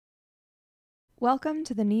Welcome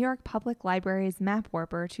to the New York Public Library's Map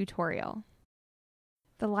Warper tutorial.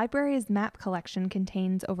 The library's map collection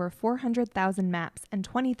contains over 400,000 maps and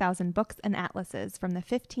 20,000 books and atlases from the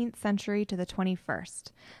 15th century to the 21st.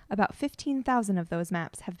 About 15,000 of those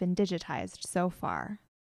maps have been digitized so far.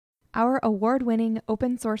 Our award-winning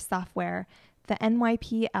open-source software, the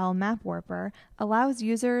NYPL Map Warper, allows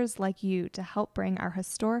users like you to help bring our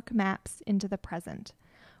historic maps into the present.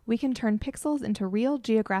 We can turn pixels into real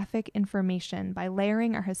geographic information by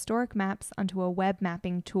layering our historic maps onto a web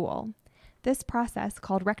mapping tool. This process,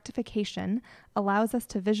 called rectification, allows us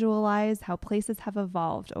to visualize how places have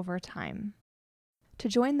evolved over time. To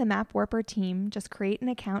join the Map Warper team, just create an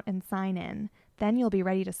account and sign in. Then you'll be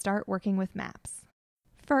ready to start working with maps.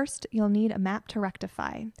 First, you'll need a map to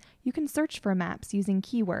rectify. You can search for maps using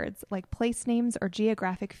keywords like place names or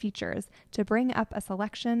geographic features to bring up a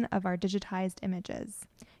selection of our digitized images.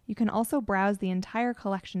 You can also browse the entire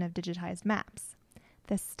collection of digitized maps.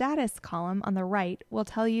 The status column on the right will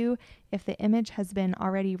tell you if the image has been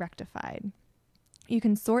already rectified. You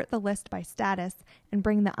can sort the list by status and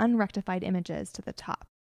bring the unrectified images to the top.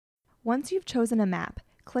 Once you've chosen a map,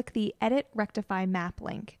 click the Edit Rectify Map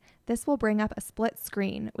link. This will bring up a split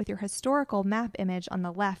screen with your historical map image on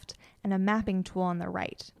the left and a mapping tool on the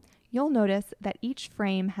right. You'll notice that each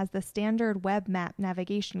frame has the standard web map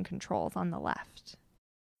navigation controls on the left.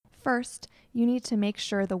 First, you need to make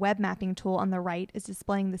sure the web mapping tool on the right is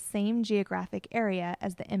displaying the same geographic area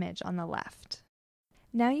as the image on the left.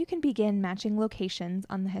 Now you can begin matching locations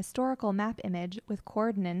on the historical map image with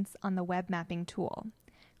coordinates on the web mapping tool.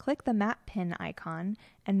 Click the map pin icon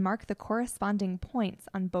and mark the corresponding points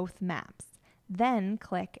on both maps. Then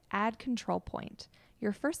click Add Control Point.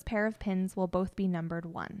 Your first pair of pins will both be numbered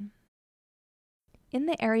 1. In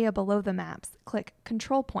the area below the maps, click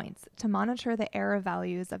Control Points to monitor the error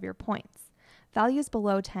values of your points. Values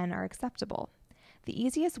below 10 are acceptable. The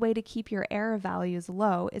easiest way to keep your error values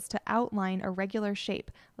low is to outline a regular shape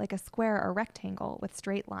like a square or rectangle with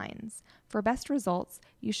straight lines. For best results,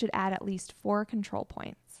 you should add at least 4 control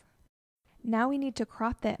points. Now we need to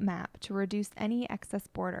crop that map to reduce any excess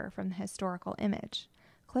border from the historical image.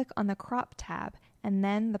 Click on the Crop tab and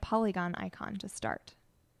then the polygon icon to start.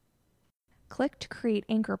 Click to create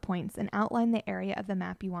anchor points and outline the area of the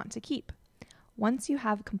map you want to keep. Once you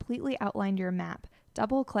have completely outlined your map,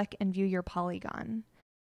 double-click and view your polygon.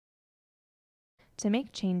 To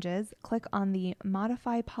make changes, click on the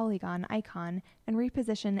Modify Polygon icon and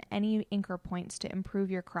reposition any anchor points to improve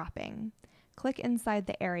your cropping. Click inside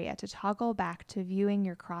the area to toggle back to viewing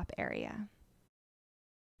your crop area.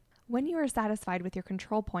 When you are satisfied with your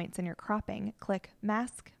control points and your cropping, click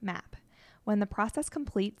Mask Map. When the process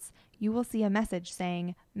completes, you will see a message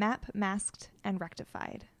saying Map Masked and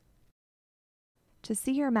Rectified. To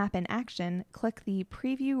see your map in action, click the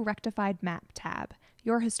Preview Rectified Map tab.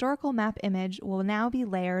 Your historical map image will now be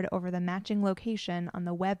layered over the matching location on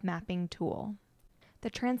the web mapping tool. The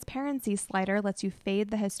transparency slider lets you fade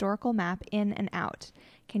the historical map in and out.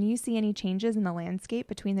 Can you see any changes in the landscape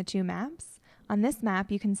between the two maps? On this map,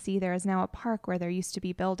 you can see there is now a park where there used to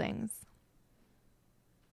be buildings.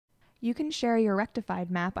 You can share your rectified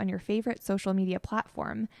map on your favorite social media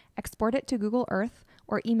platform, export it to Google Earth,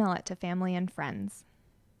 or email it to family and friends.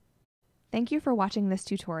 Thank you for watching this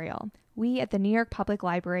tutorial. We at the New York Public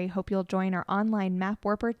Library hope you'll join our online Map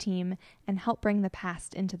Warper team and help bring the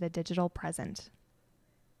past into the digital present.